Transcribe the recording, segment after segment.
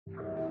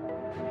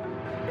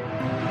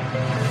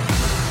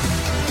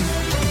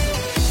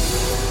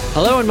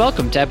Hello and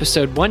welcome to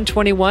episode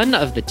 121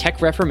 of the Tech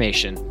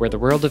Reformation, where the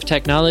world of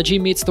technology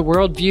meets the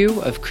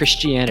worldview of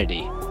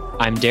Christianity.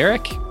 I'm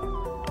Derek.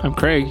 I'm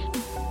Craig.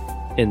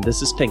 And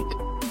this is Pink.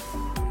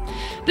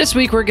 This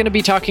week we're going to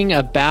be talking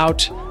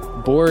about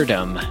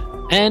boredom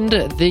and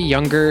the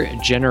younger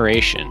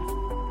generation.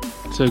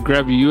 So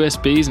grab your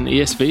USBs and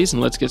ESVs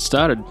and let's get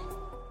started.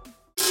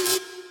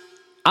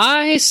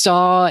 I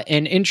saw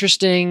an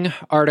interesting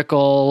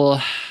article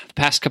the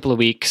past couple of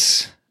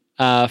weeks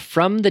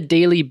from the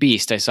Daily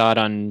Beast. I saw it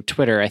on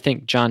Twitter. I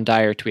think John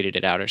Dyer tweeted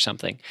it out or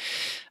something.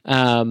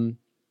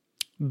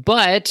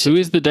 But who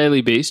is the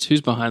Daily Beast? Who's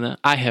behind that?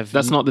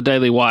 That's not the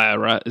Daily Wire,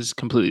 right? It's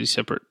completely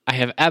separate. I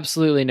have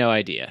absolutely no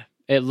idea.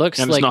 It looks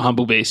and like it's not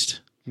Humble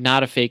Beast.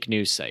 Not a fake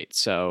news site.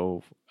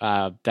 So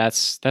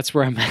that's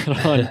where I'm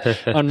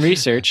at on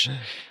research.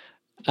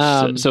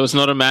 So it's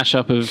not a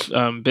mashup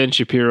of Ben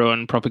Shapiro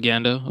and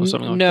propaganda or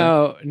something like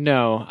that?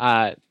 No.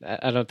 I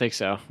don't think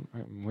so.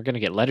 We're going to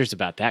get letters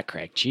about that,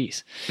 Craig.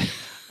 Jeez.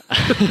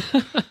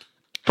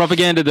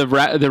 Propaganda, the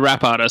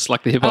rap artist,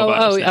 like the hip hop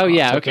artist. Oh,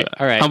 yeah. Okay.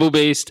 All right. Humble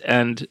Beast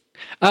and...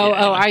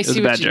 I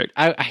see what joke.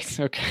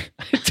 Okay.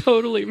 I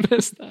totally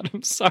missed that.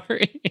 I'm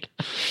sorry.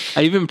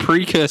 I even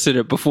precursored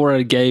it before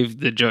I gave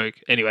the joke.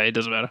 Anyway, it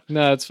doesn't matter.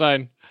 No, it's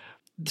fine.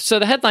 So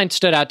the headline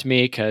stood out to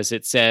me because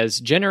it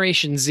says,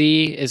 Generation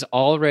Z is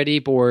already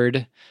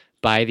bored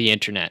by the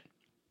internet.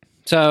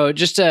 So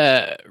just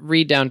to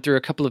read down through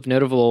a couple of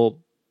notable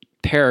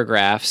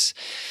paragraphs,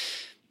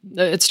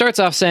 it starts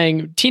off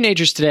saying,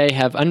 teenagers today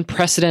have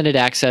unprecedented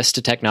access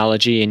to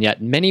technology, and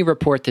yet many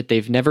report that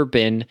they've never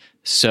been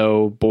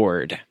so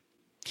bored.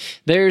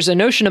 There's a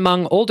notion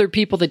among older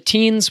people that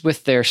teens,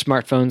 with their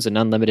smartphones and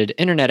unlimited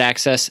internet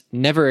access,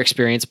 never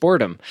experience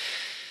boredom.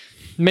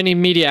 Many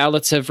media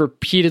outlets have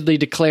repeatedly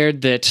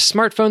declared that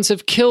smartphones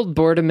have killed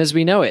boredom as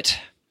we know it.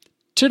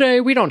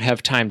 Today, we don't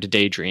have time to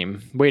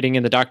daydream. Waiting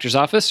in the doctor's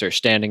office or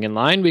standing in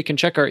line, we can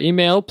check our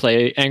email,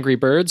 play Angry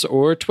Birds,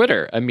 or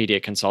Twitter, a media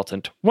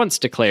consultant once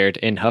declared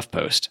in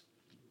HuffPost.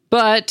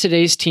 But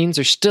today's teens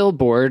are still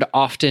bored,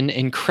 often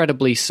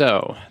incredibly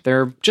so.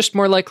 They're just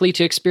more likely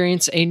to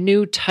experience a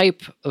new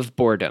type of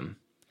boredom,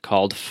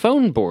 called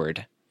phone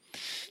bored.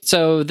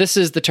 So this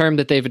is the term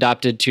that they've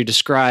adopted to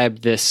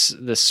describe this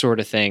sort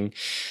of thing.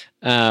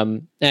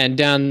 And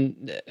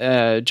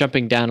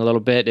jumping down a little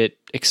bit, it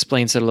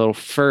explains it a little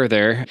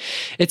further.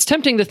 It's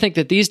tempting to think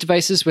that these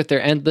devices, with their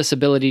endless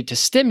ability to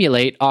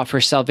stimulate, offer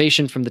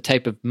salvation from the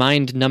type of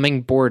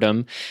mind-numbing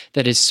boredom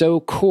that is so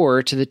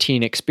core to the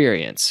teen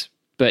experience.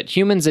 But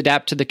humans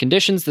adapt to the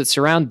conditions that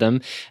surround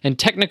them, and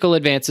technical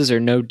advances are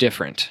no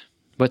different.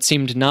 What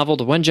seemed novel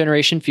to one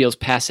generation feels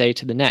passé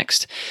to the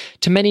next.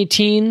 To many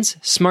teens,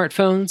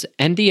 smartphones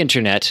and the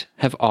internet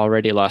have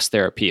already lost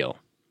their appeal.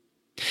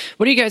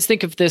 What do you guys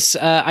think of this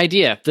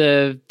idea?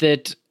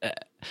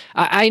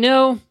 I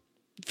know,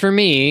 for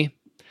me,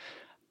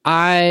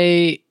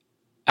 I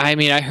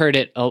heard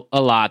it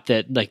a lot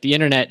that like the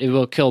internet, it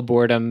will kill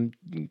boredom.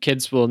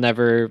 Kids will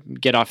never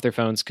get off their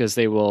phones because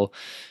they will,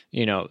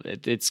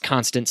 it's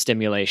constant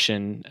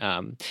stimulation.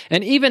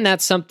 And even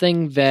that's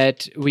something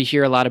that we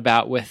hear a lot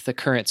about with the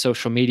current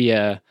social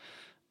media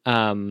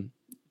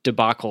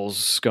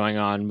debacles going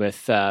on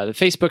with the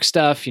Facebook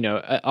stuff.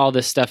 All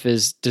this stuff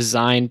is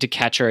designed to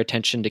catch our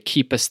attention, to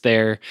keep us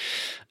there.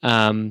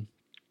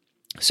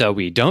 So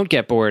we don't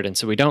get bored and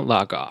so we don't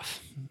log off,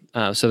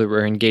 so that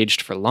we're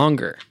engaged for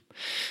longer.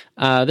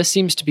 This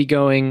seems to be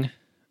going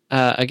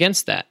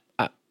against that.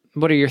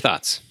 What are your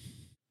thoughts?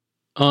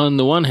 On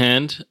the one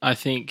hand, I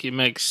think it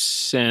makes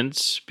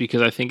sense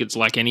because I think it's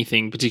like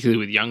anything, particularly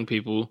with young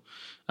people,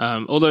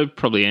 although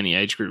probably any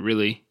age group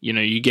really.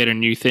 You get a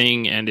new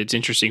thing and it's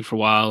interesting for a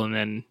while and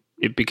then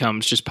it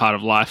becomes just part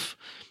of life.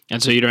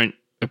 And so you don't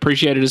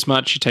appreciate it as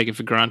much, you take it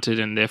for granted,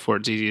 and therefore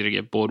it's easier to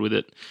get bored with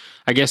it.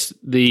 I guess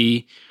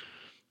when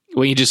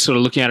you're just sort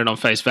of looking at it on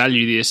face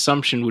value, the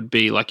assumption would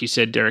be, like you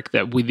said, Derek,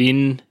 that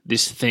within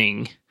this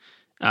thing,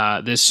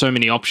 there's so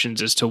many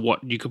options as to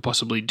what you could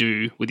possibly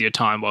do with your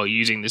time while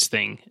using this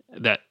thing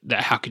that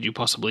how could you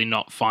possibly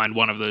not find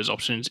one of those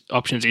options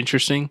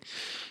interesting?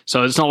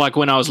 So it's not like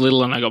when I was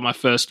little and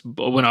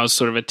when I was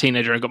sort of a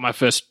teenager, I got my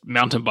first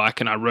mountain bike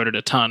and I rode it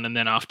a ton. And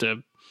then after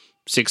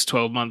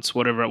 6-12 months,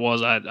 whatever it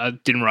was, I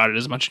didn't ride it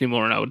as much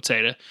anymore. And I would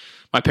say to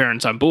my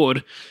parents, I'm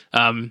bored.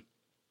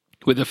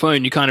 With a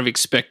phone, you kind of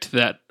expect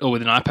that, or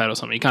with an iPad or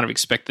something, you kind of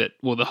expect that,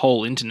 well, the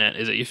whole internet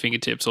is at your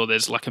fingertips, or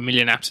there's like a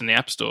million apps in the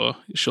App Store.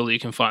 Surely you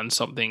can find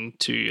something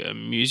to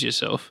amuse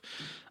yourself.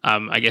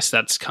 I guess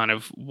that's kind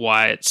of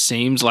why it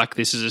seems like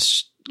this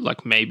is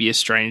maybe a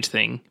strange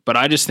thing. But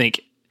I just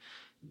think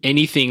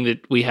anything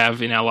that we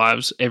have in our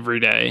lives every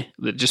day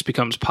that just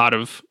becomes part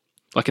of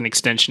like an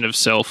extension of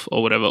self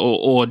or whatever,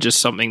 or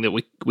just something that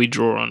we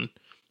draw on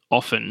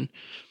often,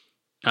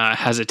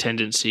 has a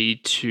tendency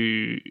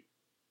to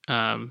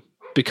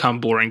become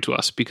boring to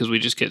us because we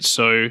just get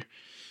so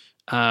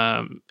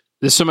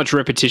there's so much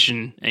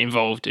repetition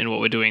involved in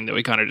what we're doing that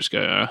we kind of just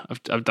go,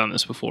 I've done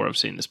this before, I've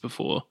seen this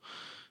before,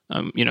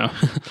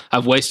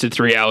 I've wasted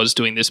 3 hours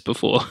doing this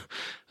before.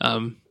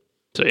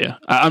 So yeah,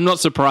 I'm not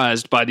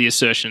surprised by the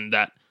assertion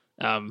that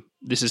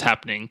this is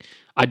happening.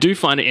 I do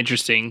find it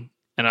interesting,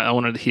 and I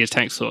wanted to hear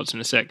Tank's thoughts in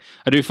a sec.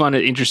 I do find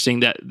it interesting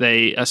that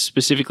they are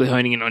specifically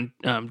honing in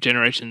on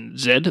Generation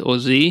Z or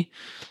Z.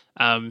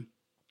 I'm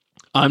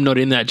not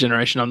in that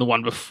generation. I'm the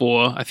one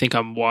before. I think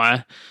I'm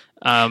Y.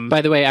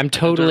 By the way, I'm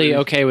totally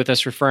okay with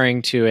us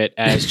referring to it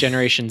as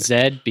Generation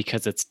Z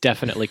because it's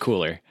definitely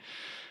cooler.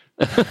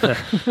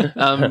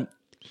 But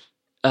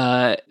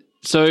I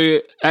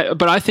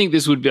think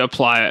this would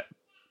apply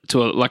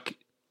to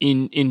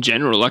in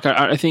general. Like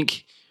I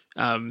think,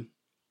 my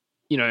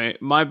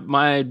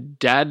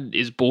dad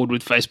is bored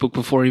with Facebook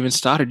before he even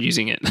started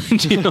using it.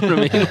 Do you know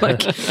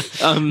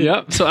what I mean?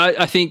 Yep. So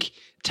I think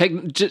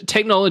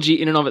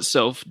technology in and of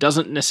itself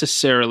doesn't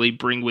necessarily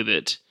bring with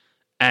it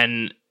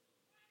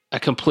a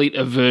complete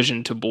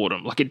aversion to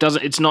boredom. Like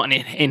it's not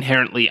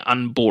inherently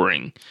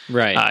unboring.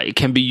 Right. It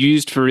can be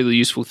used for really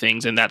useful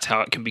things, and that's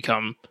how it can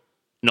become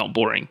not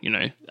boring,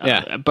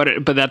 Yeah.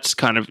 But that's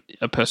kind of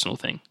a personal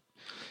thing.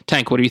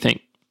 Tank, what do you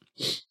think?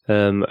 I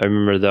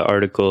remember the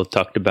article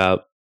talked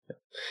about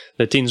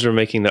the teens were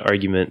making the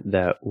argument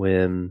that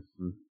when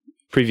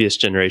previous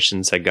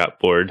generations had got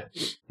bored,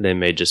 they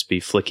may just be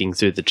flicking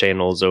through the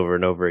channels over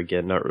and over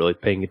again, not really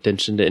paying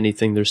attention to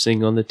anything they're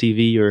seeing on the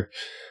TV. Or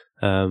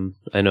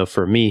I know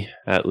for me,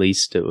 at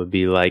least, it would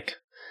be like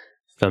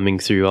thumbing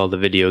through all the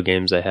video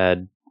games I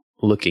had,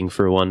 looking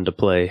for one to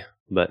play,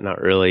 but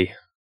not really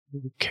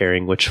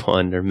caring which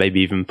one, or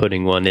maybe even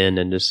putting one in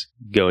and just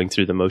going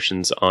through the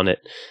motions on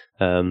it.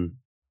 I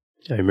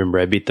remember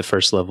I beat the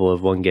first level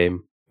of one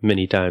game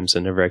many times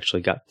and never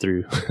actually got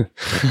through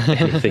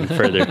anything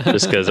further,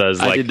 just because I was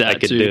I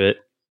could do it.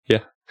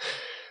 Yeah.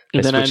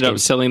 And then I ended up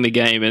selling the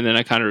game, and then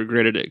I kind of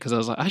regretted it because I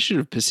was like, I should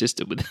have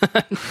persisted with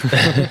that.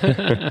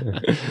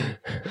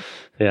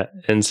 Yeah.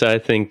 And so I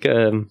think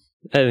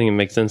it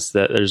makes sense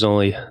that there's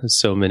only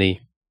so many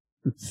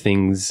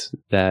things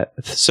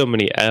so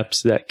many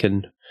apps that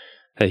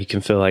you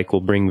can feel like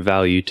will bring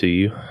value to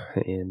you.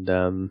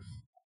 And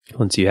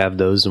once you have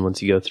those and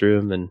once you go through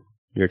them and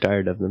you're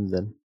tired of them,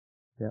 then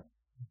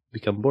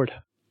become bored.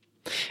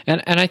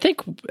 And I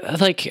think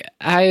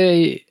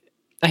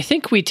I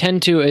think we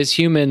tend to, as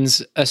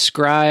humans,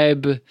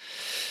 ascribe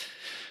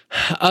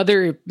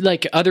other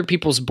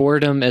people's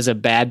boredom as a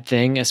bad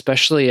thing,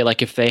 especially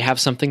like if they have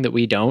something that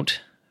we don't.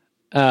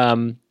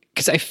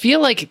 Because I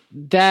feel like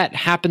that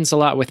happens a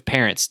lot with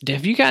parents.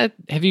 Have you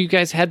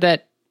guys had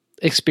that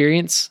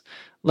experience?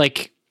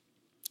 Like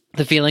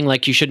the feeling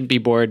like you shouldn't be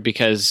bored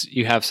because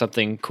you have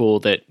something cool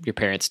that your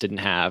parents didn't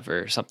have,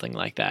 or something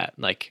like that.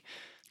 Like,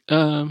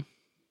 yeah.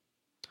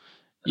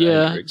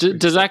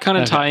 Does that kind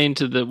of tie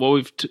into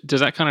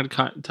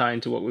tie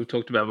into what we've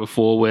talked about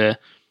before, where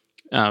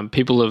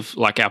people of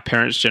like our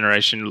parents'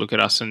 generation look at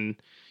us and,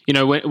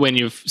 when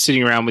you're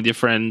sitting around with your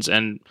friends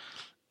and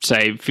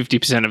say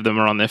 50% of them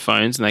are on their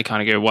phones and they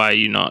kind of go, why are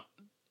you not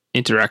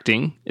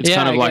interacting? It's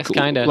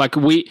like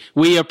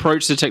we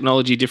approach the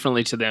technology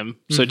differently to them.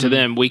 So to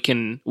them,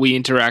 we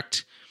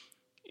interact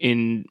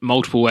in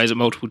multiple ways at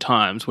multiple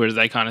times, whereas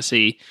they kind of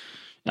see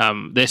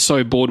they're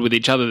so bored with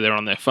each other, they're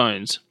on their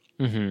phones.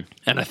 And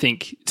I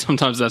think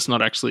sometimes that's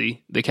not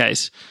actually the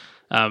case.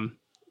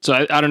 So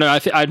I don't know.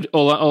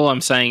 All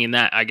I'm saying in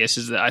that, I guess,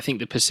 is that I think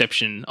the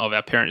perception of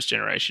our parents'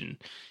 generation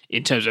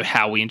in terms of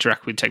how we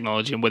interact with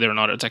technology and whether or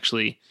not it's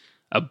actually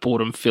a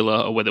boredom filler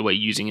or whether we're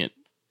using it,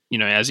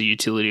 as a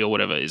utility or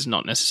whatever, is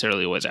not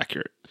necessarily always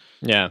accurate.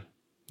 Yeah.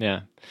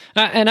 Yeah.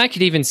 And I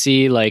could even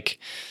see like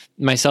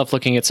myself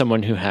looking at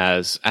someone who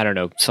has, I don't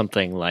know,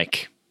 something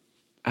like,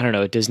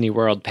 a Disney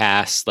World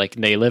pass, like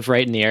they live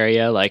right in the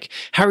area. Like,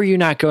 how are you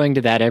not going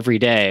to that every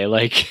day?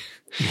 Like,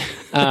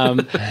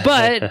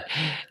 but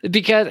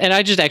because, and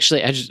I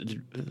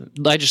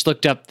just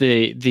looked up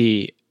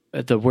the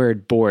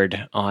word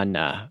bored on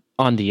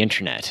the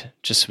internet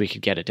just so we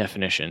could get a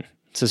definition.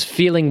 It says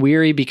feeling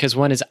weary because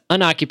one is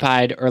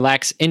unoccupied or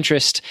lacks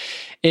interest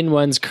in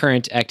one's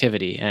current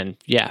activity. And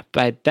yeah,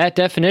 by that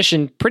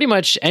definition, pretty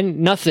much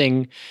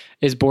nothing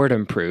is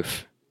boredom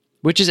proof,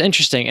 which is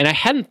interesting. And I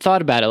hadn't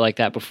thought about it like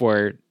that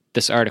before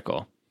this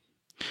article.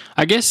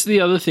 I guess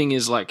the other thing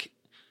is like,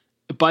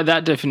 by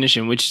that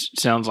definition, which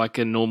sounds like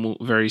a normal,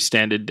 very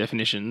standard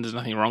definition, there's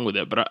nothing wrong with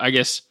it. But I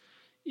guess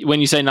when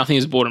you say nothing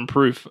is boredom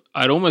proof,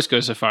 I'd almost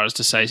go so far as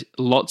to say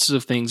lots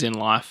of things in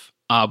life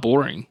are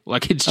boring.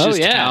 Like it's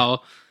just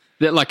how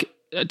that, like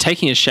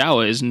taking a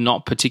shower is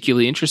not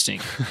particularly interesting.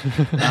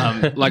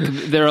 Like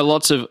there are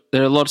lots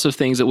of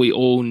things that we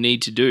all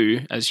need to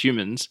do as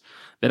humans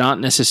that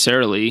aren't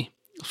necessarily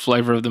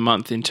flavor of the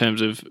month in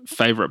terms of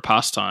favorite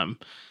pastime.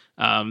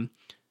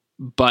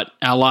 But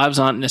our lives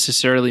aren't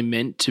necessarily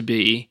meant to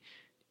be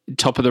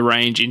top of the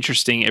range,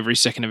 interesting every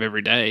second of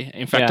every day.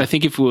 In fact, I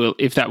think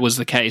if that was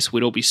the case,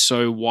 we'd all be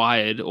so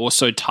wired or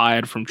so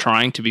tired from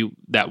trying to be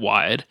that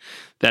wired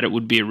that it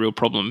would be a real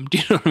problem. Do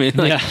you know what I mean?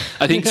 Like,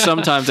 I think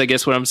sometimes, I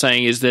guess what I'm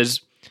saying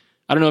is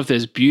I don't know if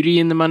there's beauty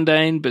in the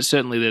mundane, but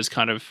certainly there's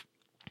kind of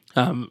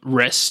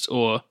rest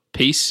or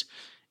peace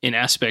in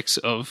aspects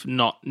of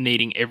not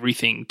needing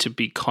everything to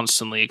be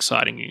constantly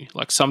exciting you.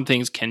 Like some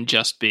things can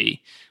just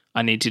be,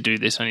 I need to do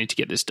this, I need to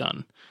get this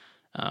done.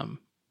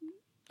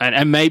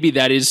 And maybe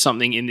that is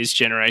something in this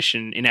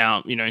generation, in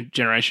our,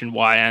 generation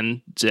Y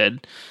and Z,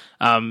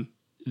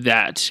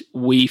 that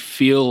we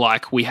feel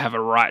like we have a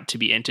right to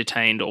be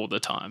entertained all the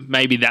time.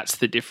 Maybe that's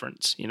the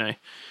difference,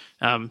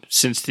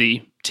 since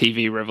the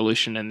TV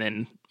revolution and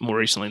then more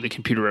recently the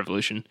computer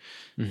revolution.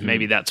 Mm-hmm.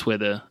 Maybe that's where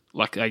the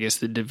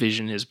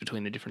division is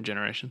between the different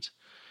generations.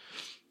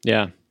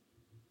 Yeah.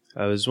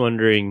 I was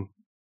wondering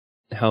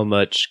how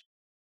much,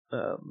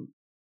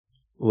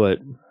 what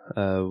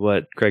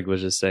Craig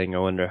was just saying. I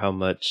wonder how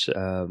much,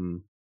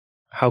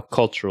 how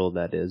cultural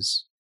that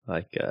is.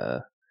 Like,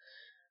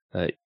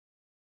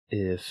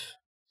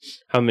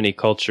 how many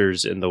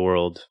cultures in the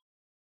world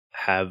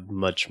have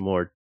much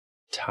more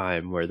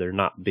time where they're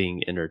not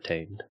being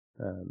entertained,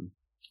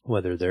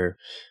 whether they're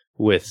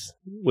with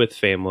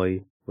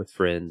family, with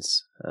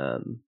friends,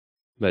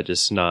 but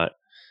just not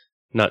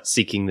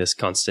seeking this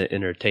constant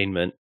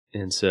entertainment.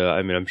 And so,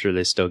 I mean, I'm sure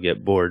they still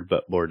get bored,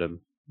 but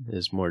boredom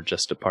is more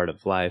just a part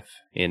of life,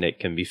 and it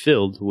can be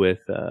filled with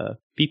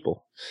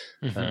people,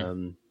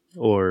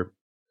 or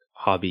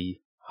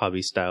hobby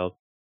style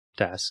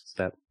tasks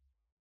that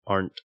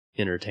aren't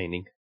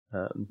entertaining.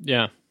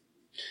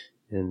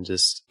 And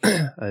just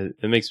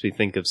it makes me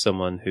think of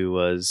someone who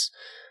was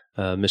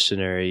a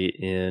missionary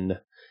in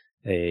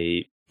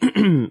a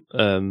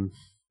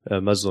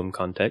Muslim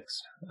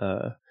context,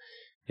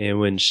 and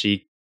when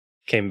she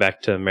came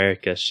back to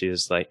America, she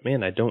was like,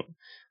 "Man, I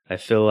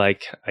feel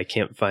like I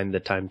can't find the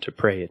time to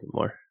pray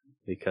anymore."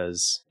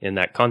 Because in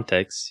that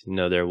context,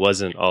 there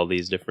wasn't all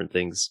these different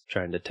things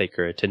trying to take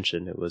her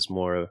attention. It was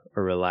more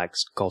a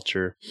relaxed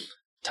culture.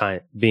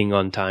 Time, being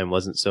on time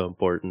wasn't so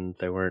important.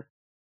 They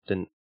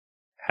didn't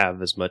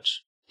have as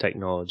much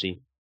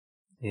technology.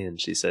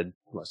 And she said,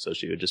 well, so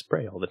she would just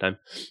pray all the time.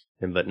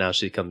 But now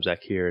she comes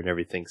back here and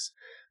everything's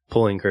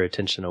pulling her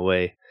attention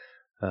away.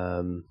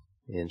 And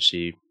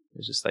she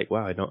is just like,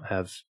 wow, I don't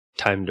have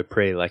time to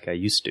pray like I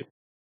used to.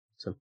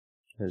 So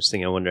I was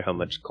thinking, I wonder how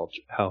much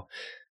culture,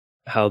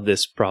 how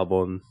this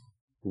problem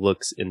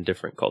looks in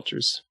different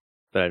cultures,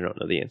 but I don't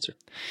know the answer.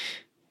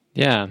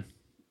 Yeah.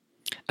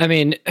 I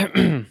mean,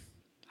 I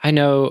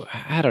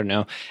don't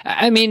know.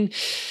 I mean,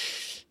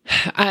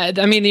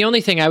 the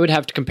only thing I would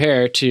have to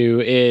compare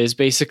to is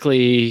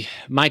basically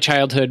my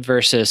childhood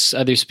versus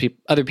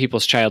other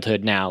people's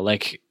childhood now.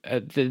 Like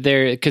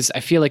because I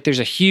feel like there's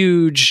a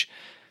huge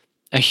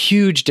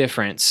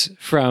difference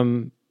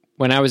from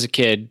when I was a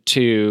kid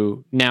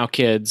to now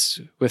kids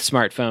with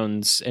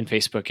smartphones and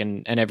Facebook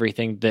and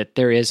everything that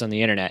there is on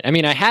the internet. I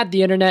mean, I had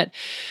the internet,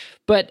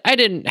 but I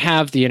didn't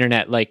have the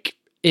internet like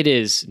it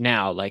is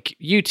now. Like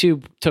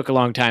YouTube took a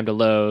long time to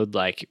load.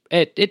 Like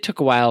it took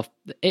a while.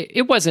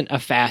 It wasn't a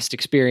fast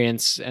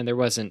experience, and there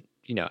wasn't,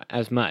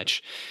 as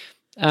much.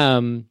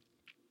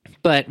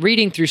 But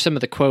reading through some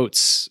of the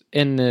quotes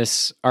in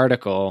this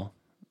article,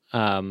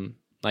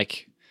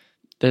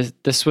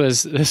 this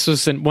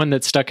was one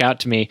that stuck out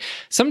to me.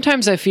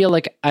 Sometimes I feel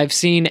like I've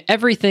seen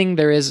everything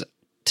there is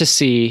to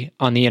see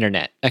on the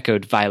internet,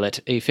 echoed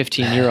Violet, a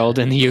 15-year-old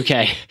in the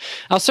UK.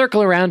 I'll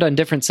circle around on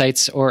different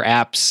sites or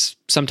apps.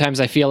 Sometimes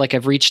I feel like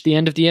I've reached the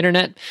end of the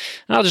internet,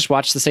 and I'll just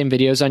watch the same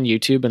videos on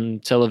YouTube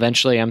until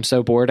eventually I'm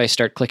so bored I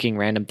start clicking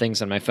random things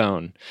on my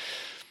phone.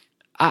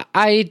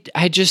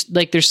 I just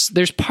like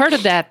there's part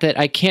of that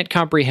I can't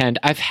comprehend.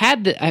 I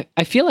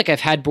feel like I've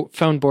had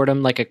phone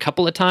boredom like a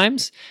couple of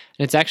times,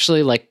 and it's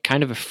actually like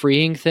kind of a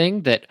freeing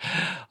thing that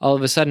all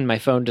of a sudden my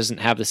phone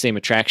doesn't have the same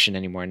attraction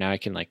anymore. Now I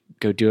can like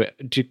go do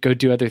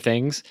other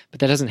things, but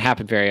that doesn't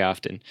happen very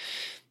often.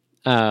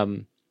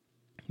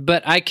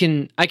 But I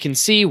can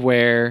see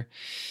where,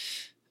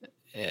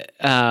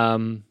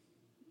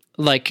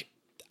 like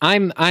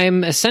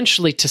I'm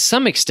essentially to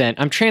some extent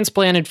I'm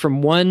transplanted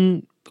from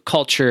one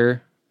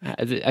culture.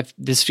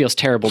 This feels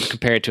terrible to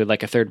compare it to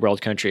like a third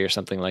world country or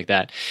something like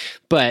that,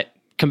 but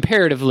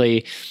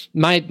comparatively,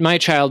 my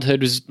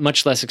childhood was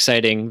much less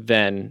exciting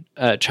than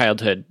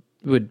childhood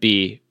would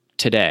be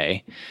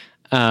today.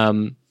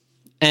 And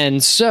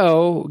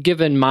so,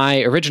 given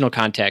my original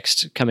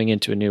context coming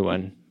into a new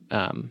one,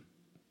 I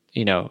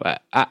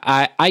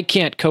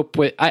can't cope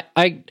with.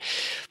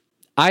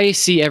 I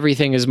see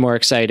everything as more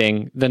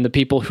exciting than the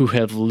people who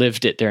have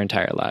lived it their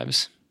entire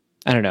lives.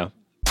 I don't know.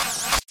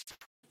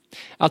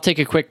 I'll take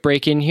a quick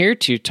break in here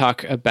to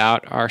talk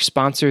about our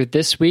sponsor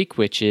this week,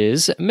 which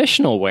is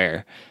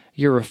Missionalware,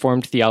 your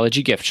Reformed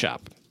theology gift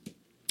shop.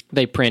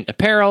 They print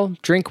apparel,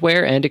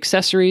 drinkware, and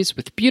accessories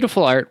with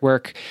beautiful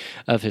artwork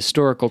of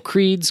historical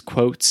creeds,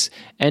 quotes,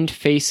 and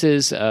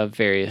faces of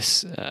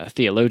various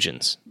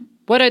theologians.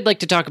 What I'd like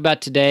to talk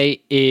about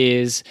today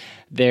is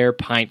their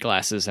pint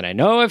glasses, and I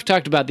know I've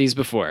talked about these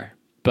before,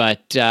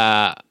 but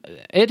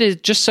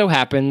it just so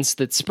happens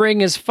that spring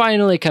is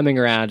finally coming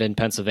around in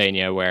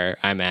Pennsylvania, where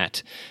I'm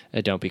at.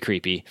 Don't be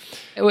creepy.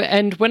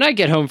 And when I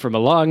get home from a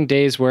long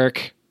day's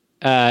work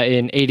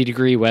in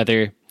 80-degree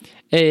weather,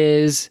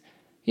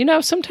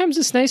 sometimes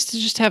it's nice to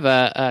just have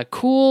a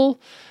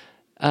cool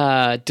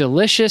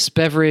delicious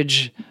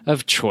beverage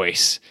of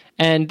choice.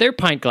 And their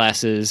pint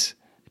glasses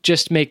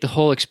just make the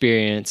whole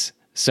experience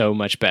so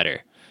much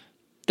better.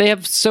 They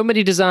have so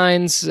many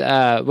designs,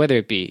 whether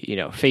it be,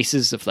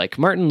 faces of like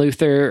Martin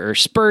Luther or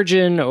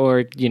Spurgeon,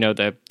 or,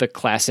 the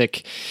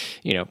classic,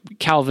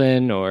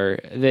 Calvin, or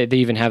they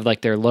even have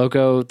like their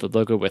logo, the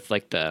logo with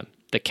like the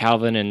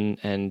Calvin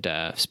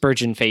and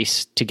Spurgeon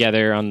face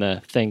together on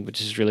the thing,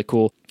 which is really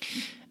cool.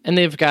 And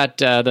they've got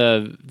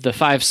the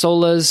 5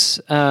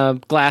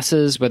 solas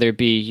glasses, whether it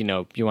be,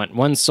 you want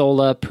 1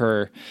 sola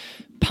per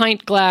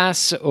pint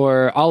glass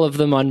or all of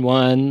them on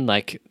one,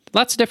 like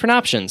lots of different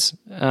options.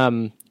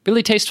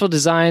 Really tasteful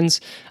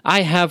designs.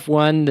 I have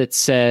one that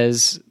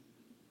says,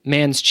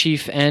 man's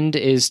chief end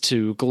is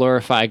to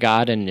glorify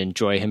God and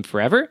enjoy him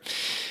forever,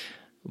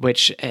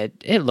 which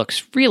it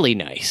looks really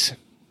nice.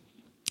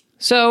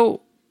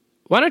 So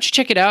why don't you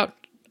check it out?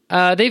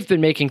 They've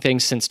been making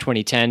things since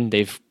 2010.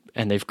 They've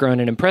grown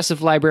an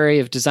impressive library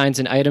of designs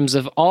and items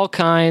of all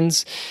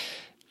kinds.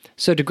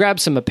 So to grab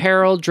some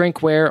apparel,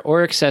 drinkware,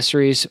 or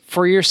accessories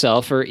for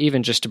yourself, or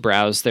even just to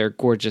browse their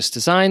gorgeous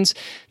designs,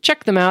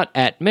 check them out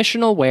at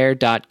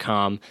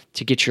missionalwear.com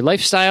to get your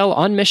lifestyle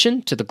on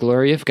mission to the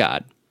glory of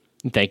God.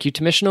 And thank you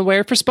to Missional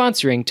Wear for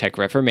sponsoring Tech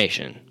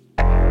Reformation.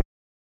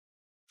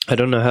 I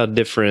don't know how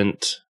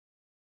different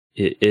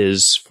it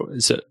is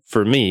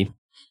for me.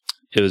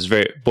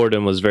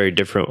 Boredom was very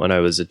different when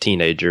I was a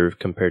teenager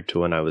compared to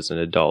when I was an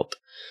adult.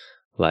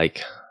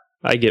 Like,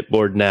 I get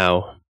bored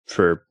now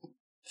for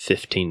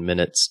 15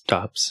 minutes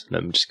tops,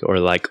 and or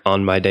like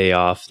on my day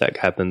off, that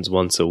happens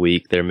once a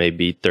week. There may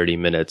be 30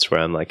 minutes where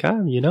I'm like,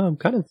 I'm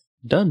kind of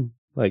done.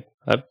 Like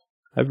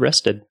I've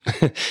rested,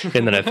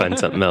 and then I find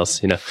something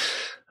else,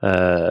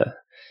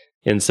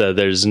 and so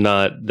there's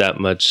not that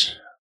much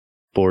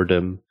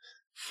boredom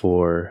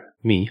for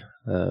me.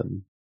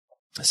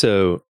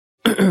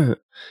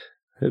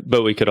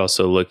 But we could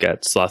also look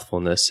at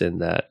slothfulness in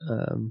that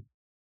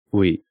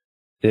we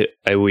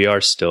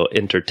are still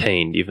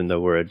entertained, even though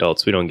we're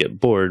adults. We don't get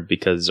bored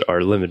because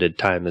our limited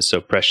time is so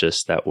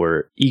precious that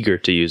we're eager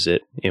to use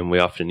it, and we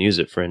often use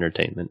it for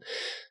entertainment.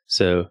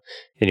 So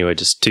anyway,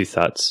 just 2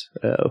 thoughts.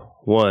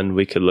 One,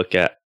 we could look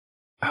at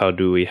how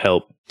do we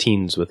help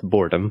teens with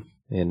boredom,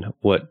 and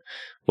what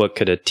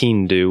could a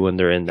teen do when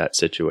they're in that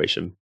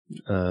situation.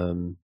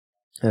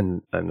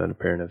 And I'm not a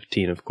parent of a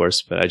teen, of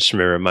course, but I just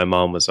remember my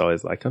mom was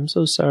always like, "I'm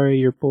so sorry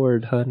you're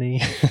bored, honey."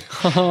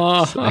 She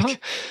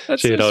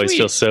would always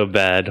feel so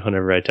bad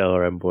whenever I tell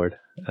her I'm bored.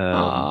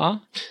 But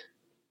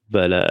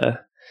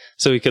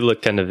so we could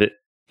look kind of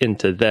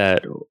into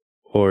that,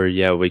 or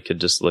we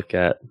could just look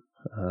at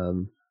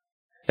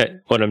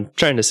what I'm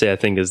trying to say. I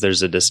think is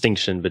there's a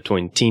distinction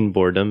between teen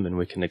boredom, and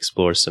we can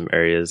explore some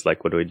areas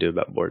like what do we do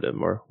about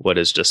boredom, or what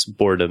does just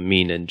boredom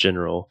mean in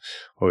general,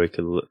 or we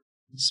could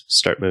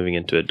start moving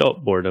into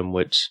adult boredom,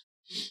 which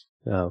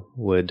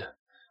would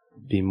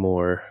be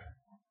more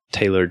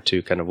tailored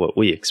to kind of what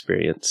we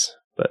experience.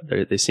 But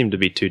they seem to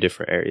be 2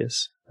 different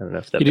areas. I don't know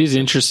if that. It is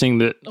interesting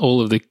that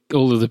all of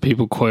the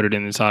people quoted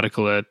in this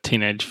article are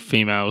teenage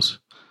females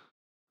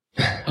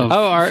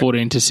of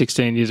 14 to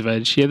 16 years of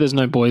age. Yeah, there's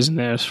no boys in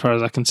there as far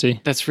as I can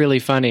see. That's really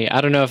funny.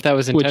 I don't know if that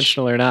was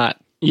intentional or not.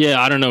 Yeah,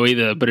 I don't know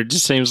either, but it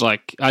just seems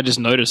like I just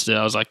noticed it.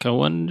 I was like, I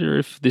wonder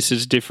if this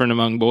is different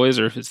among boys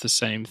or if it's the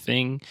same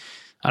thing.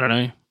 I don't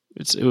know.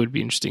 It would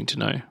be interesting to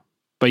know.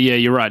 But yeah,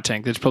 you're right,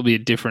 Tank. There's probably a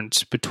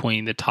difference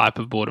between the type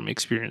of boredom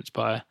experienced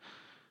by,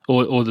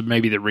 or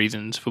maybe the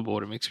reasons for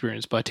boredom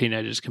experienced by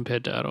teenagers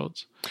compared to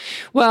adults.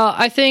 Well,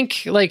 I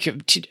think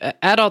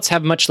adults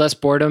have much less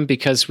boredom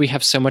because we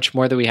have so much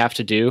more that we have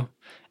to do.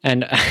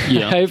 And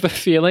I have a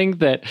feeling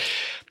that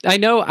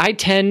I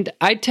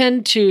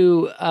tend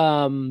to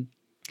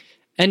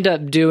end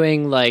up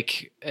doing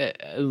like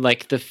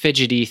the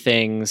fidgety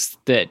things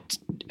that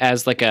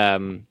as like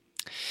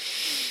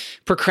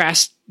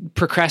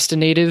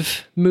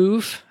procrastinative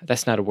move.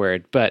 That's not a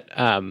word, but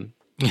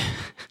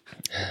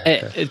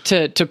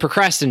to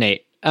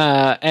procrastinate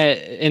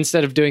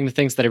instead of doing the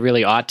things that I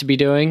really ought to be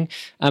doing.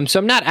 So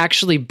I'm not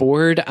actually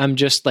bored. I'm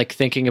just like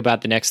thinking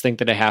about the next thing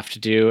that I have to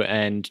do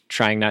and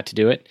trying not to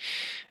do it,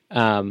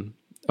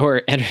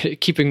 or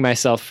keeping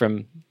myself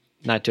from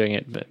not doing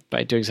it, but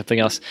by doing something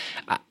else.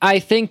 I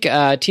think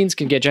teens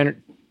can get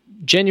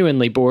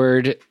genuinely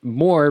bored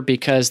more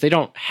because they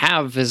don't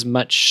have as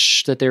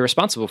much that they're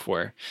responsible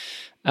for.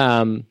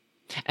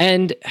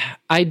 And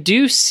I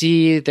do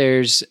see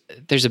there's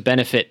a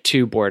benefit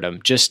to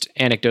boredom, just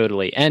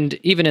anecdotally. And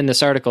even in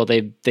this article,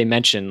 they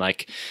mention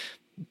like,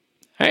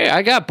 hey,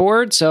 I got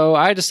bored, so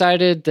I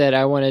decided that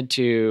I wanted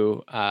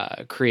to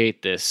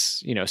create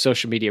this,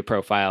 social media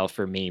profile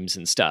for memes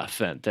and stuff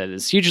that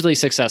is hugely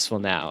successful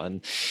now,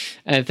 and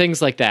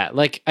things like that.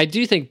 Like, I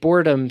do think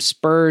boredom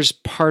spurs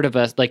part of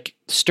us, like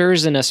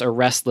stirs in us a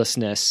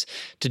restlessness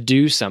to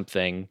do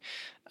something,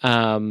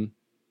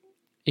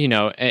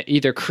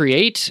 either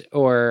create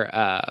or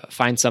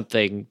find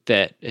something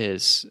that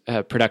is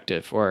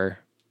productive or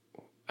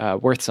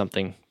worth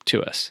something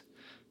to us.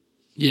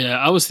 Yeah,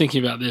 I was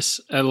thinking about this,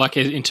 like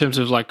in terms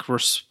of like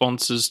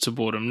responses to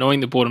boredom,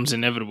 knowing that boredom's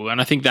inevitable. And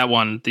I think that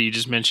one that you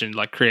just mentioned,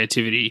 like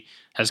creativity,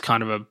 has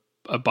kind of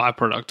a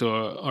byproduct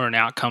or an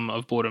outcome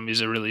of boredom, is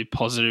a really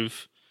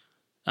positive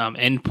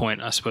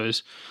endpoint, I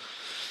suppose.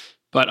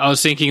 But I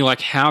was thinking,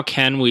 like, how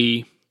can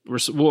we?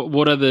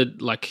 What are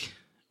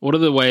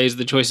the ways,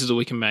 the choices that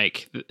we can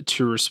make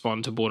to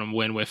respond to boredom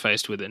when we're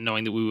faced with it,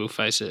 knowing that we will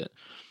face it?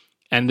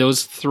 And there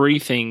was 3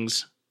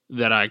 things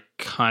that I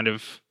kind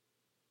of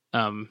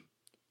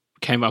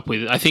came up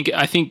with. I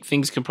think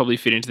things can probably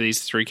fit into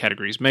these 3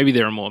 categories. Maybe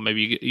there are more.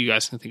 Maybe you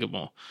guys can think of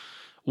more.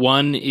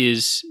 One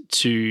is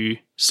to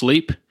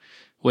sleep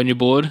when you're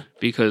bored,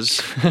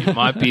 because it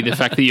might be the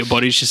fact that your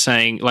body's just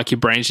saying, like your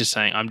brain's just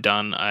saying, I'm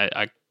done.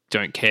 I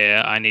don't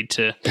care. I need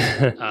to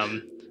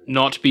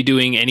not be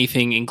doing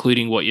anything,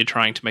 including what you're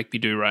trying to make me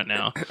do right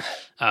now.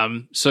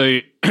 So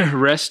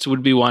rest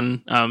would be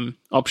one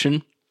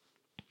option.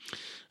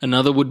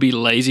 Another would be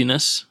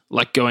laziness,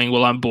 like going,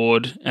 well, I'm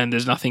bored and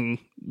there's nothing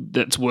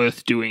that's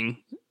worth doing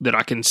that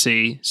I can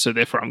see, so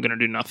therefore I'm going to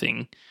do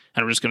nothing,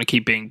 and I'm just going to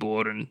keep being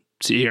bored and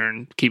sit here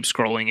and keep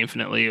scrolling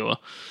infinitely, or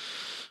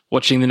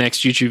watching the next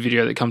YouTube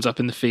video that comes up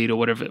in the feed, or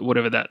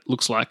whatever that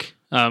looks like.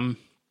 And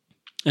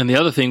the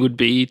other thing would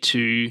be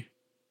to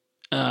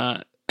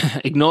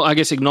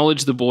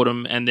acknowledge the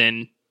boredom and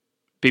then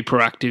be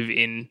proactive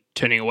in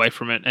turning away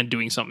from it and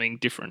doing something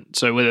different.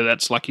 So whether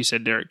that's, like you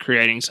said, Derek,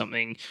 creating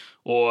something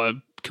or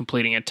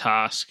completing a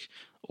task,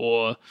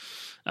 or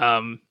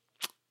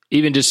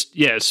even just,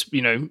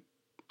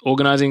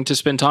 organizing to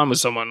spend time with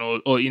someone,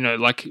 or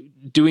like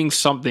doing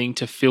something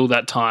to fill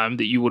that time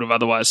that you would have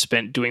otherwise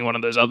spent doing one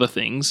of those other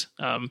things,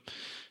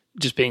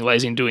 just being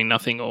lazy and doing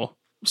nothing, or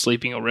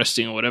sleeping or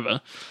resting or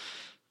whatever.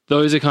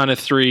 Those are kind of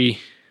 3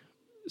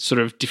 sort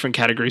of different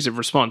categories of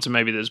response, and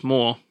maybe there's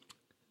more.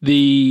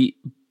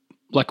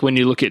 Like when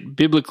you look at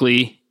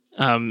biblically,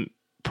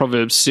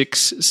 Proverbs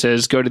 6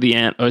 says, "Go to the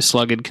ant, O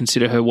sluggard,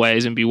 consider her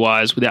ways and be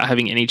wise. Without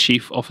having any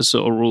chief officer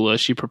or ruler,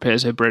 she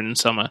prepares her bread in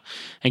summer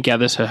and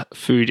gathers her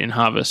food in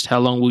harvest. How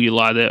long will you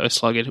lie there, O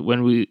sluggard?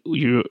 When will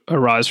you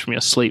arise from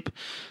your sleep?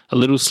 A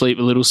little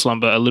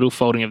slumber, a little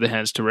folding of the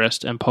hands to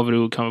rest, and poverty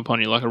will come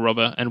upon you like a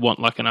robber, and want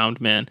like an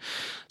armed man."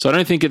 So I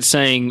don't think it's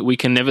saying we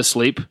can never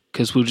sleep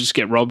because we'll just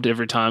get robbed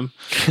every time.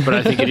 But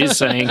I think it is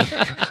saying,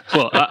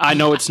 well, I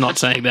know it's not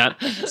saying that.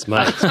 It's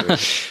my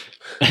experience.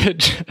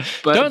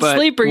 Don't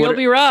sleep or you'll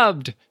be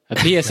robbed. A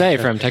PSA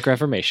from Tech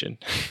Reformation.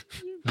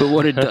 But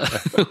what it does...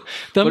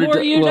 The more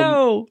you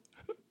know.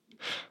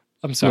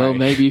 I'm sorry. Well,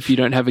 maybe if you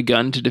don't have a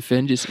gun to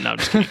defend yourself... No, I'm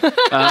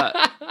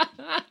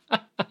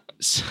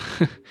just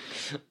kidding.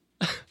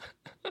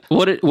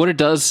 What it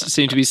does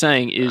seem to be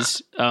saying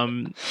is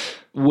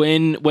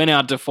when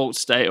our default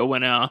state, or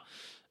when our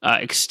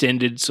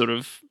extended sort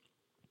of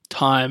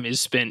time is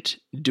spent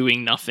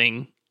doing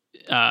nothing,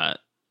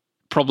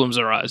 problems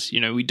arise.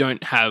 We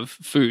don't have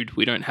food.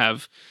 We don't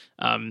have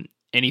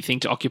anything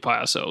to occupy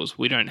ourselves.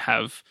 We don't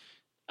have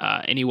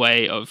any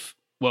way of,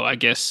 well, I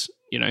guess,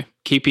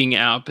 keeping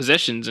our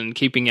possessions and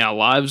keeping our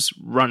lives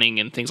running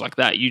and things like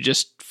that. You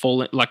just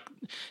fall in, like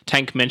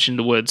Tank mentioned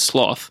the word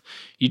sloth,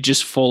 you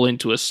just fall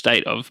into a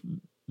state of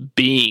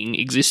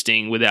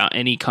existing without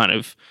any kind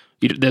of,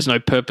 there's no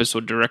purpose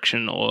or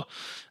direction, or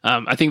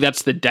I think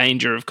that's the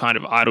danger of kind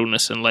of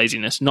idleness and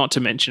laziness. Not to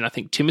mention, I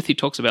think Timothy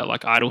talks about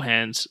like idle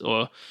hands,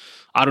 or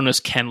idleness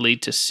can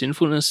lead to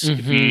sinfulness.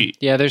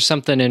 Mm-hmm. There's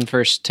something in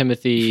 1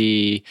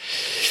 Timothy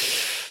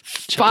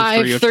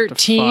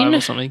 5:13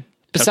 or something.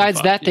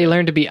 Besides that, they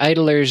learn to be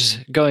idlers,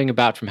 going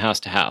about from house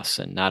to house,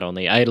 and not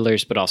only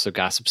idlers, but also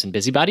gossips and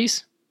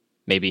busybodies.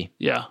 Maybe.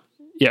 Yeah.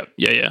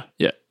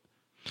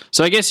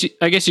 So I guess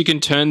you can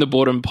turn the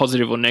boredom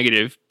positive or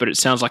negative, but it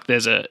sounds like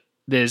there's a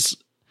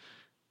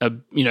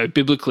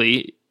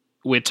biblically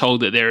we're told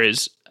that there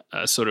is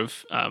a sort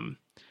of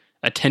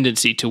a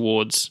tendency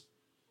towards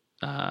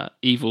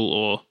evil,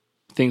 or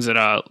things that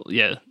are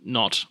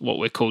not what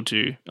we're called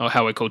to, or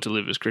how we're called to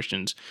live as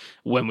Christians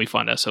when we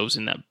find ourselves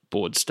in that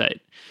bored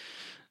state.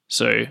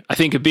 So I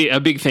think a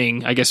big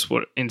thing, I guess,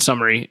 what in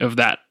summary of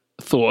that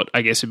thought,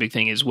 I guess a big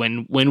thing is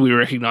when we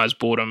recognize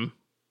boredom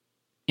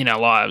in our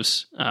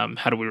lives,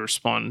 how do we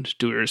respond?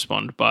 Do we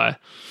respond by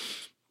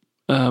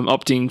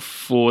opting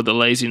for the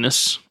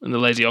laziness and the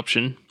lazy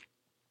option,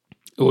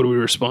 or do we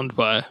respond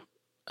by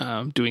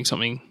doing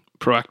something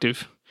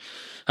proactive?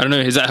 I don't know.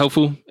 Is that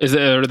helpful?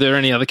 Are there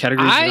any other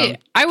categories?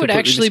 I would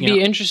actually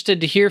be interested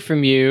to hear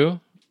from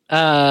you,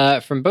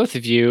 from both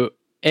of you,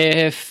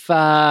 if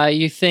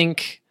you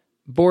think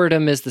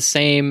boredom is the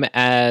same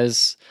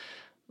as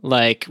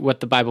like what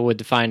the Bible would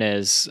define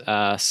as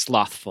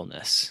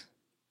slothfulness.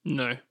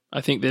 No,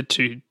 I think they're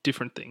 2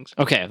 different things.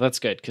 Okay, that's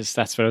good, because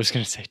that's what I was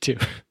going to say too.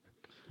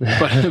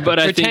 But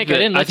I think I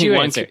didn't let you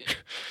answer.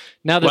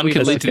 Now that one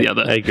can lead to the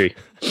other. I agree.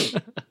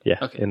 Yeah,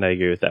 okay. And I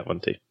agree with that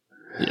one too.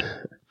 Yeah.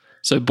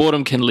 So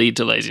boredom can lead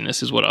to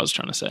laziness is what I was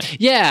trying to say.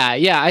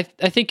 Yeah,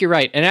 I think you're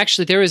right. And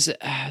actually there was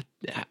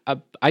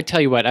I tell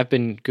you what, I've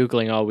been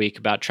Googling all week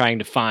about trying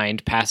to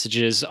find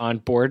passages on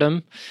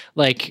boredom,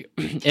 like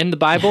in the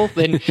Bible.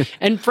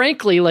 And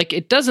frankly, like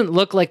it doesn't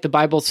look like the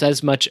Bible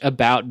says much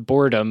about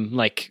boredom,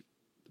 like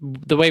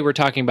the way we're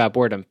talking about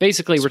boredom.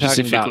 Basically, we're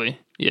talking about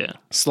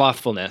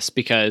slothfulness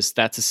because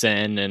that's a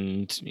sin,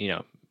 and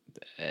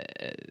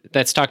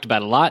that's talked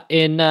about a lot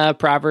in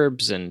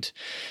Proverbs and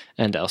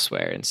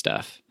elsewhere and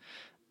stuff.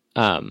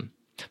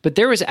 But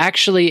there was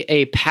actually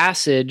a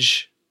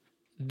passage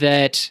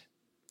that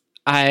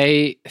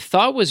I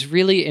thought was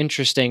really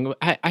interesting.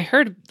 I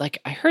heard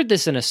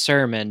this in a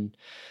sermon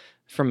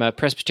from a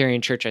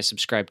Presbyterian church I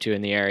subscribe to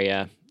in the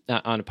area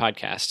on a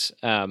podcast,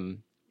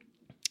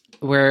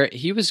 where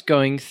he was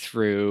going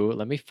through.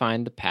 Let me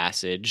find the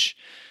passage.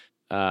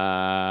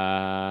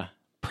 Proverbs.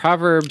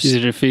 Is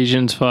it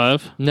Ephesians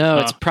 5? No,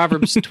 it's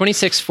Proverbs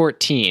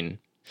 26:14.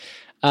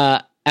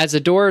 As a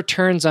door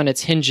turns on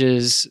its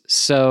hinges,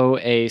 so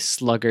a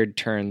sluggard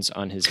turns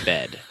on his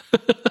bed.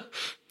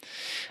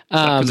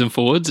 Backwards and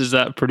forwards, is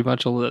that pretty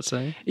much all that's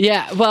saying?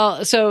 Yeah,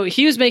 well, so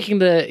he was making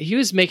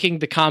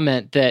the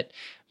comment that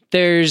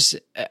there's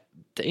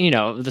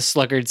the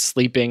sluggard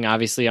sleeping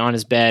obviously on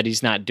his bed,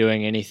 he's not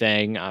doing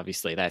anything.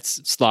 Obviously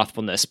that's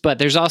slothfulness, but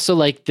there's also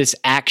like this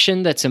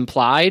action that's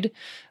implied,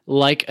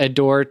 like a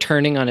door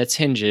turning on its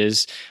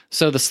hinges.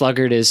 So the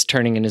sluggard is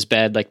turning in his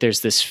bed, like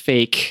there's this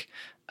fake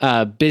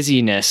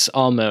busyness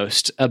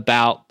almost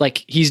about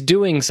like he's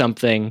doing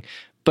something,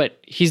 but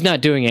he's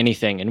not doing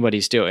anything in what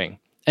he's doing.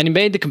 And he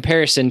made the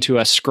comparison to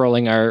us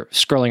scrolling our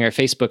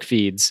Facebook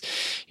feeds,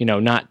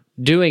 not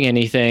doing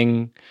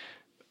anything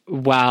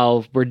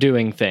while we're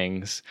doing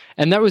things.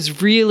 And that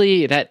was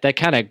really that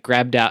kind of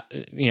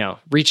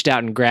reached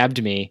out and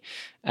grabbed me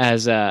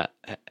as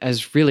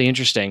really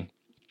interesting.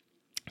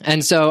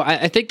 And so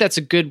I think that's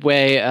a good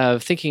way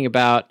of thinking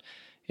about,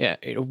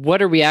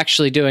 what are we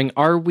actually doing?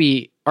 Are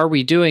we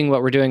doing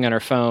what we're doing on our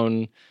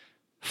phone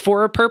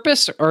for a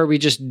purpose, or are we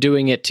just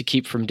doing it to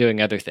keep from doing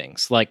other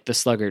things like the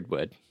sluggard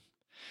would?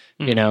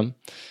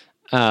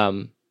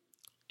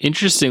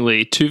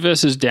 Interestingly, 2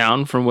 verses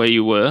down from where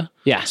you were,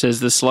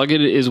 says the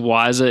sluggard is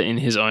wiser in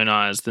his own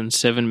eyes than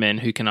 7 men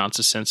who can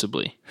answer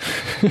sensibly.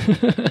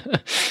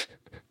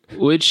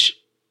 Which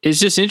is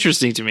just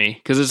interesting to me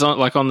because it's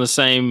on the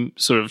same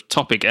sort of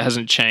topic. It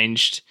hasn't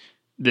changed.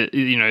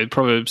 The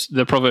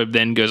proverb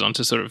then goes on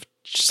to sort of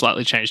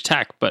slightly change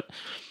tack, but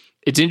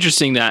it's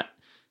interesting that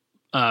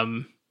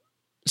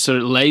sort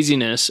of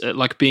laziness,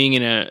 like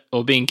being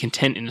being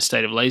content in a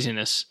state of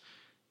laziness.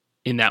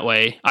 In that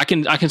way, I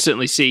can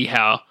certainly see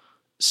how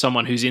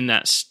someone who's in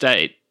that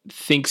state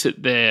thinks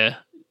that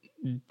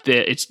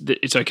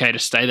it's okay to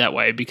stay that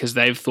way because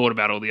they've thought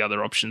about all the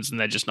other options and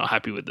they're just not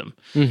happy with them.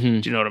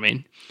 Mm-hmm. Do you know what I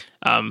mean?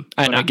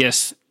 I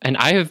guess, and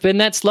I have been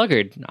that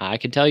sluggard. I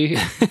can tell you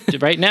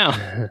right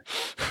now.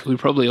 We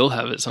probably all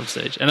have at some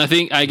stage, and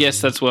I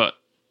guess that's what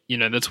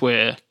that's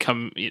where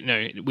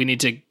we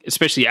need to,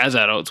 especially as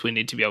adults, we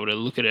need to be able to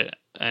look at it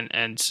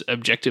and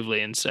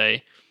objectively and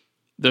say,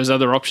 those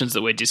other options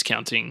that we're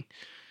discounting,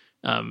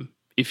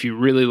 if you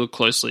really look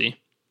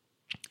closely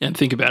and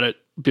think about it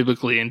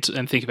biblically and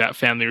think about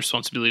family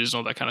responsibilities and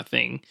all that kind of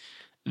thing,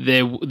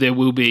 there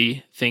will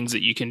be things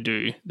that you can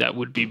do that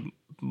would be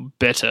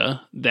better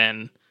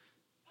than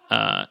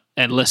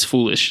and less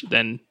foolish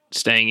than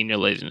staying in your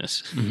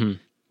laziness. Mm-hmm.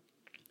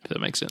 If that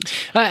makes sense.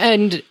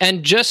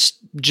 And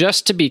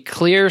just to be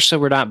clear, so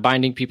we're not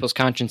binding people's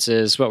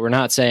consciences, what we're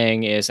not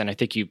saying is, and I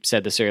think you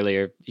said this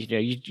earlier,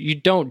 you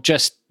don't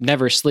just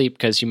never sleep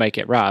because you might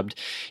get robbed.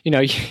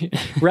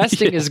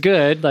 Resting is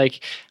good.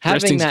 Like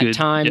having that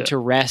time to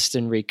rest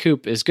and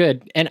recoup is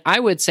good. And I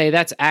would say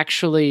that's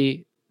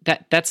actually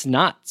that's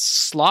not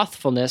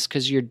slothfulness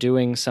because you're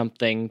doing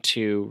something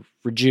to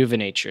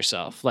rejuvenate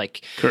yourself.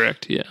 Like,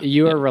 correct. Yeah.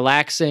 You are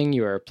relaxing,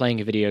 you are playing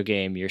a video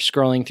game, you're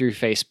scrolling through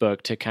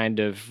Facebook to kind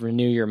of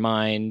renew your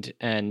mind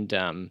and,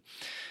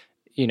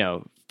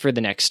 for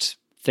the next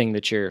thing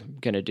that you're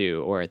going to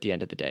do or at the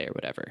end of the day or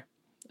whatever.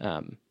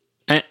 And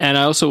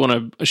I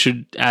also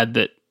should add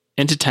that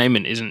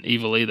entertainment isn't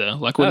evil either.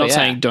 Like we're not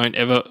saying don't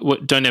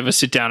ever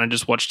sit down and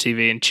just watch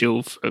TV and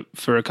chill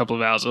for a couple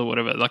of hours or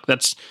whatever. Like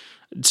that's,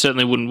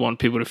 certainly wouldn't want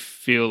people to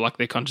feel like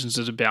their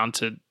consciences are bound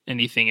to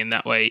anything in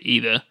that way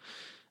either.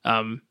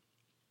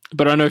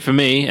 But I know for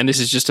me, and this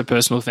is just a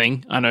personal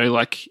thing, I know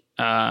like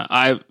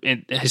I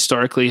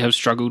historically have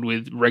struggled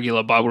with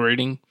regular Bible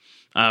reading,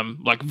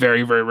 like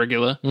very, very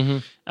regular.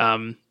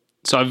 Mm-hmm.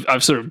 So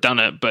I've sort of done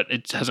it, but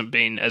it hasn't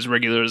been as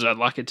regular as I'd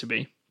like it to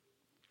be.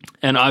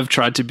 And I've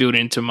tried to build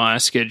into my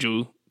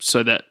schedule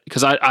so that,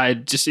 because I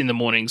just in the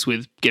mornings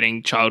with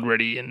getting child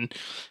ready and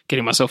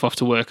getting myself off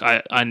to work,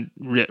 I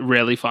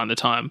rarely find the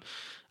time.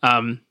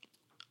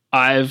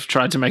 I've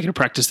tried to make it a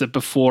practice that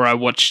before I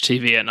watch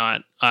TV at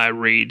night, I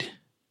read.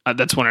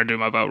 That's when I do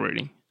my Bible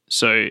reading.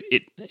 So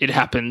it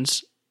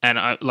happens, and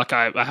I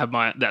have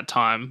that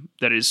time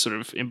that is sort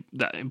of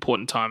that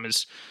important time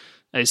is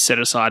set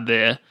aside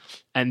there,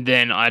 and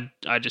then I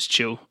just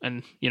chill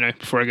and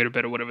before I go to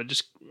bed or whatever,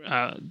 just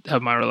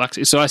have my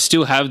relaxing. So I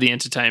still have the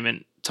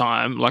entertainment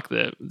time, like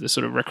the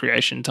sort of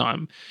recreation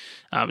time.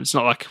 It's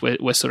not like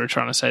we're sort of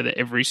trying to say that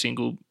every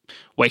single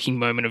waking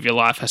moment of your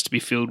life has to be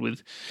filled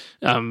with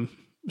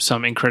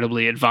some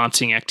incredibly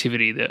advancing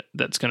activity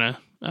that's going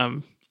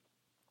to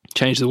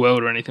change the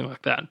world or anything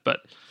like that. But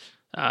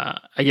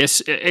I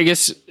guess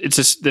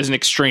there's an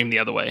extreme the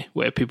other way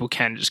where people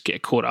can just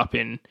get caught up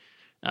in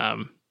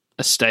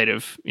a state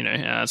of,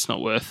 it's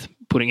not worth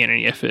putting in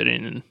any effort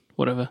in and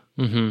whatever.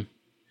 Mm-hmm.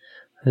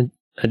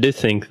 I do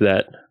think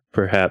that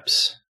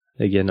perhaps,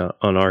 again,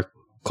 on our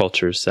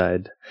culture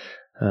side,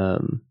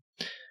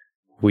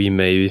 we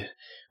may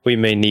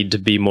need to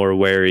be more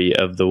wary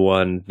of the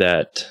one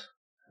that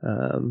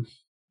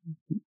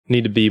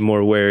need to be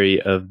more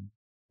wary of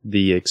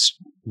the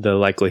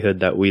likelihood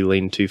that we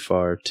lean too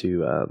far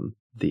to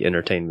the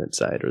entertainment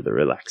side or the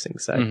relaxing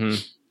side. Mm-hmm.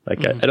 I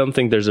don't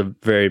think there's a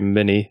very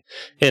many,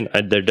 and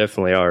there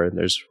definitely are, and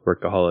there's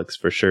workaholics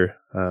for sure.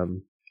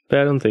 But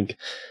I don't think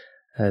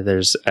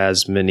there's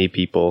as many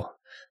people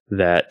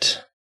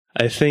that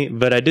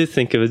but I do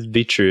think it would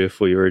be true if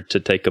we were to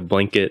take a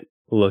blanket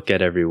look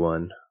at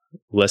everyone.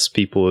 Less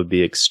people would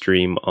be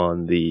extreme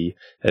on the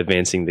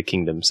advancing the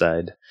kingdom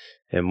side,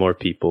 and more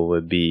people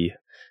would be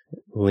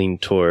lean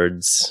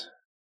towards,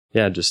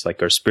 just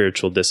like our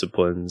spiritual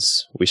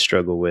disciplines we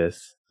struggle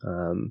with,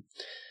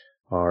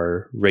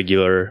 our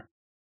regular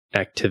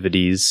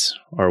activities,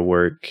 our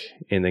work,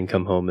 and then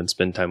come home and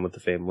spend time with the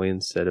family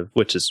instead of,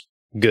 which is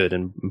good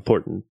and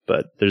important,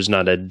 but there's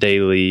not a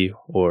daily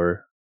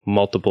or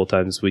multiple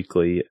times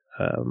weekly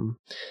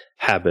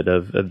habit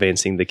of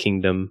advancing the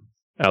kingdom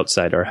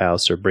outside our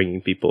house or bringing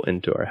people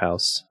into our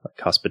house, like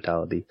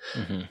hospitality.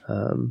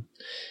 Mm-hmm.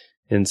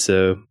 And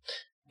so,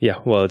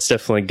 well, it's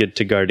definitely good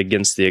to guard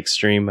against the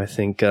extreme. I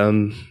think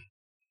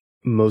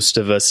most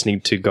of us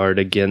need to guard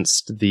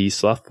against the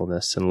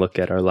slothfulness and look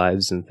at our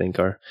lives and think,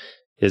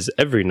 is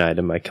every night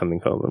am I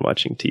coming home and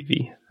watching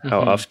TV? How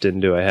often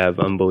do I have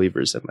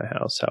unbelievers in my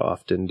house? How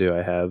often do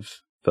I have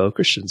fellow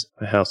Christians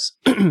in my house?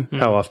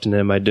 How often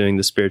am I doing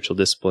the spiritual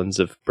disciplines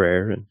of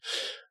prayer and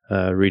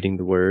reading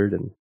the word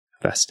and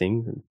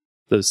fasting and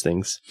those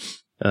things?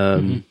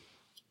 And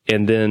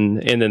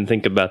then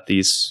think about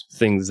these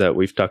things that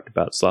we've talked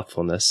about,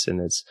 slothfulness,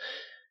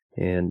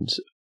 and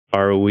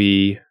are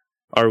we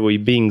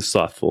being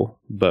slothful,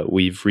 but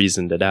we've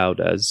reasoned it out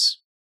as,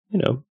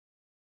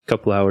 a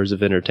couple hours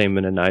of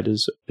entertainment a night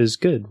is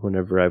good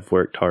whenever I've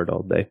worked hard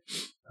all day.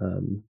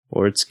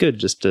 Or it's good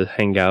just to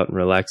hang out and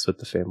relax with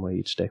the family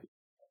each day.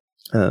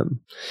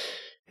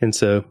 And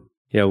so,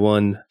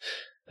 one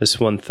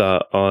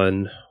thought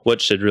on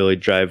what should really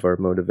drive our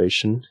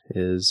motivation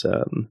is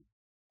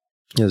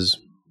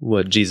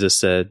what Jesus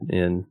said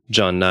in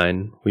John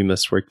 9, we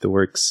must work the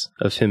works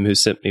of him who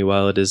sent me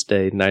while it is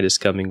day. Night is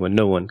coming when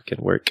no one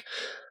can work.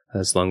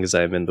 As long as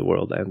I am in the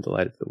world, I am the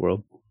light of the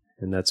world.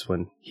 And that's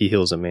when he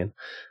heals a man.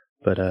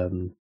 But,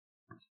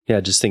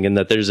 just thinking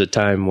that there's a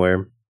time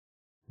where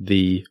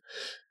the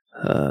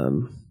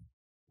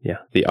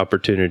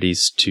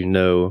opportunities to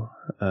know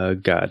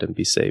God and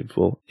be saved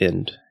will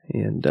end.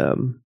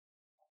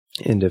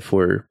 And if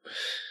we're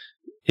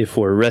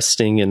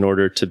resting in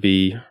order to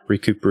be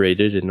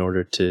recuperated, in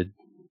order to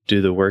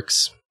do the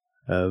works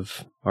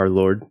of our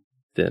Lord,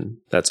 then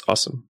that's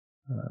awesome.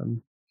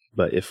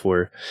 But if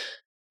we're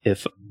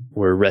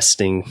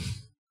resting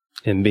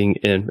and being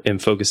and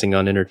focusing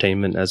on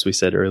entertainment, as we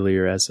said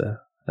earlier, as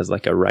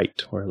like a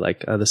right, or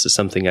like, this is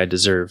something I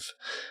deserve.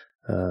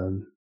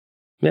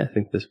 I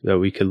think that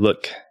we could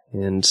look,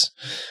 and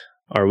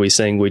are we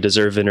saying we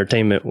deserve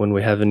entertainment when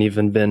we haven't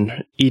even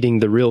been eating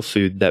the real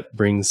food that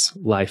brings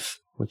life,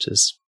 which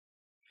is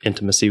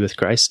intimacy with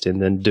Christ,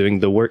 and then doing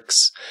the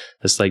works,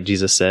 just like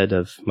Jesus said,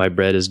 of my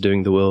bread is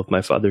doing the will of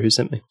my Father who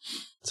sent me.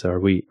 So are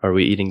we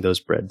eating those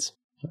breads?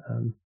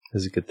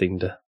 Is a good thing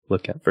to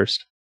look at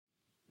first.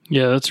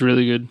 Yeah, that's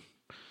really good.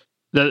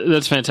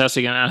 That's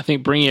fantastic, and I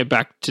think bringing it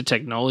back to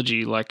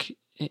technology, like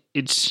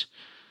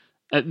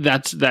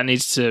that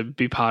needs to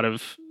be part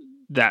of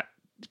that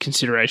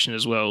consideration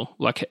as well.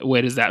 Like,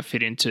 where does that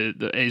fit into?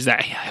 Is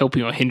that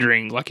helping or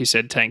hindering, like you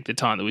said, Tank, the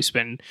time that we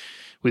spend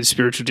with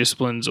spiritual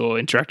disciplines or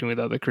interacting with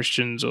other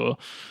Christians or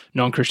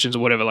non-Christians or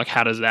whatever? Like,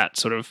 how does that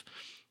sort of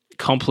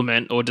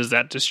complement, or does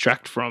that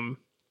distract from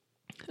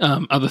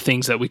other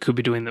things that we could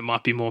be doing that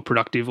might be more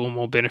productive or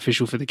more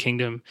beneficial for the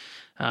kingdom,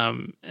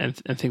 and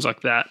things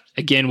like that?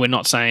 Again, we're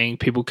not saying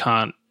people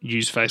can't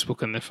use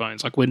Facebook on their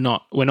phones. Like, we're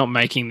not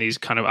making these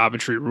kind of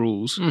arbitrary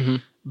rules,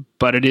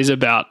 but it is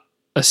about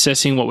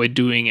assessing what we're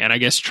doing, and I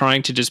guess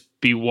trying to just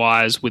be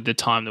wise with the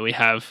time that we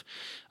have.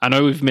 I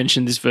know we've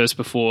mentioned this verse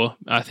before.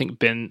 I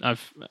think I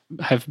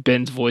have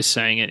Ben's voice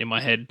saying it in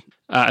my head.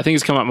 I think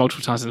it's come up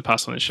multiple times in the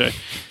past on this show.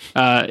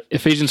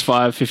 Ephesians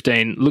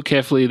 5:15. Look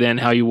carefully then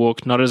how you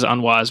walk, not as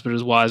unwise, but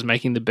as wise,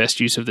 making the best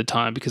use of the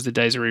time, because the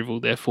days are evil.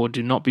 Therefore,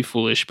 do not be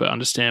foolish, but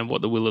understand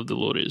what the will of the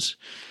Lord is.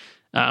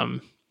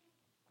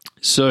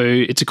 So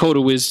it's a call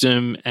to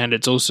wisdom, and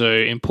it's also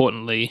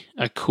importantly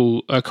a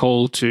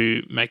call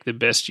to make the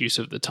best use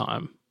of the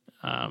time.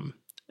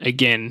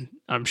 Again,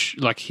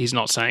 like, he's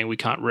not saying we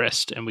can't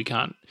rest and we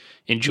can't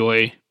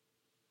enjoy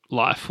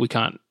life. We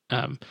can't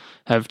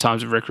have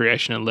times of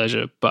recreation and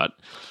leisure. But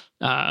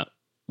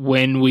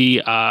when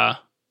we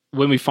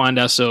find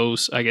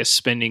ourselves, I guess,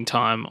 spending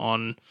time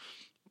on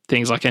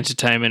things like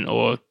entertainment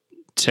or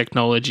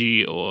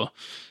technology or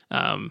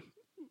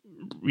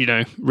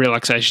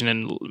relaxation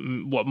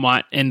and what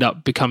might end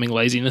up becoming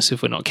laziness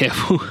if we're not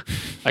careful,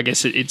 I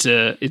guess it's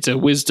a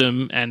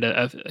wisdom and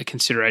a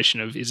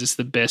consideration of, is this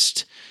the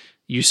best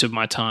use of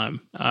my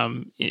time,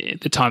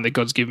 the time that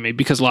God's given me,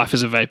 because life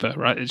is a vapor,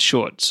 right? It's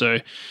short. So,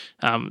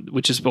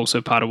 which is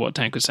also part of what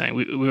Tank was saying.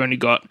 We've only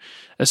got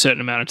a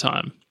certain amount of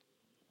time.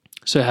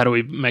 So how do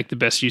we make the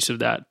best use of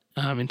that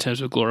in terms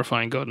of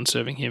glorifying God and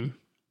serving Him?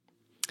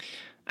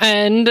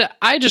 And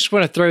I just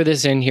want to throw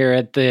this in here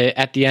at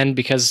the end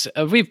because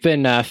we've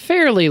been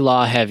fairly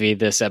law heavy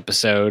this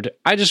episode.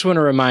 I just want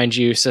to remind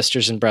you,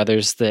 sisters and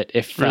brothers, that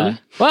if Really?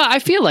 I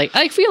feel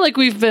like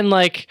we've been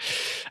like,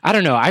 I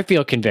don't know, I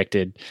feel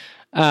convicted.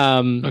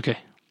 Okay.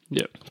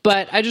 Yeah.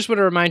 But I just want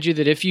to remind you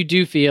that if you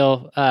do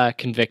feel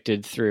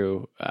convicted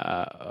through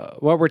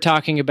what we're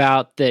talking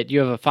about, that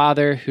you have a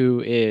Father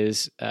who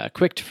is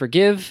quick to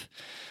forgive,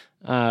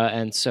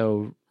 and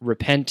so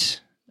repent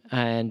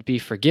and be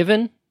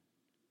forgiven.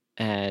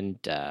 And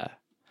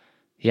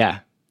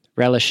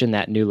relish in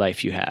that new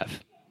life you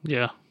have.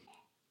 Yeah.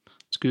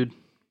 It's good.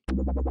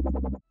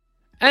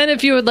 And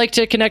if you would like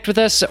to connect with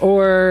us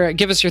or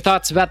give us your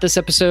thoughts about this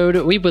episode,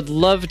 we would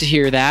love to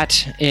hear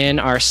that in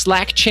our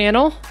Slack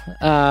channel.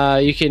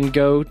 You can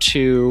go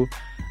to...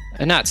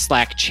 not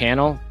Slack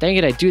channel. Dang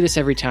it, I do this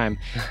every time.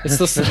 It's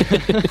the...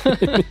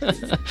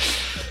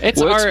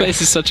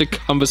 Workspace is such a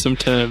cumbersome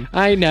term.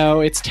 I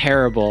know, it's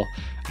terrible.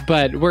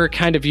 But we're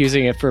kind of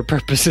using it for a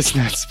purpose it's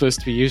not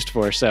supposed to be used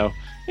for. So,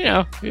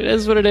 it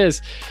is what it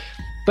is.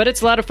 But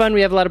it's a lot of fun.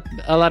 We have a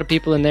lot of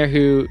people in there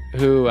who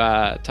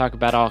talk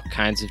about all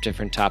kinds of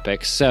different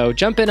topics. So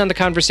jump in on the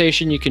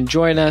conversation. You can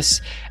join us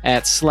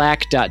at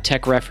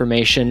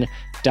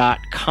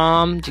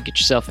slack.techreformation.com to get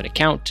yourself an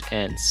account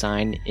and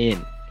sign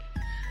in.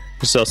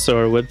 There's also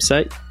our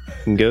website.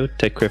 You can go,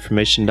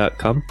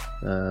 techreformation.com.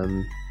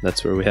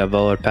 That's where we have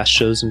all our past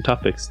shows and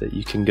topics that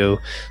you can go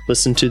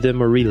listen to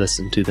them or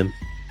re-listen to them.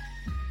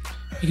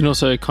 You can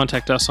also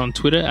contact us on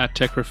Twitter at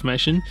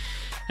TechReformation.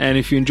 And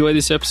if you enjoy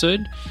this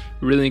episode,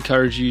 we really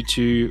encourage you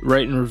to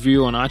rate and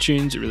review on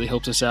iTunes. It really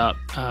helps us out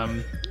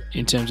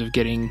in terms of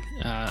getting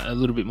a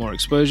little bit more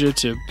exposure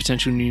to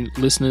potential new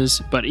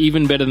listeners. But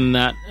even better than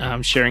that,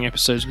 sharing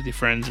episodes with your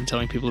friends and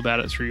telling people about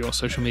it through your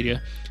social media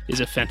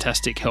is a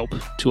fantastic help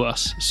to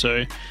us.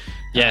 So,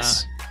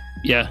 Yes.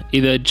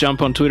 Either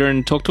jump on Twitter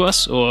and talk to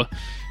us or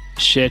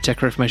share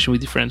Tech Reformation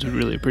with your friends. We'd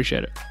really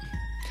appreciate it.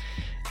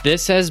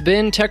 This has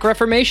been Tech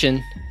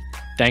Reformation.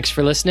 Thanks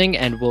for listening,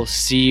 and we'll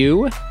see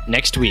you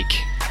next week.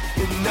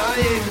 And I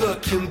ain't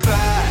looking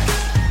back.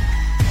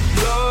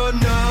 No,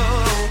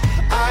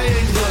 I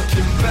ain't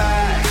looking back.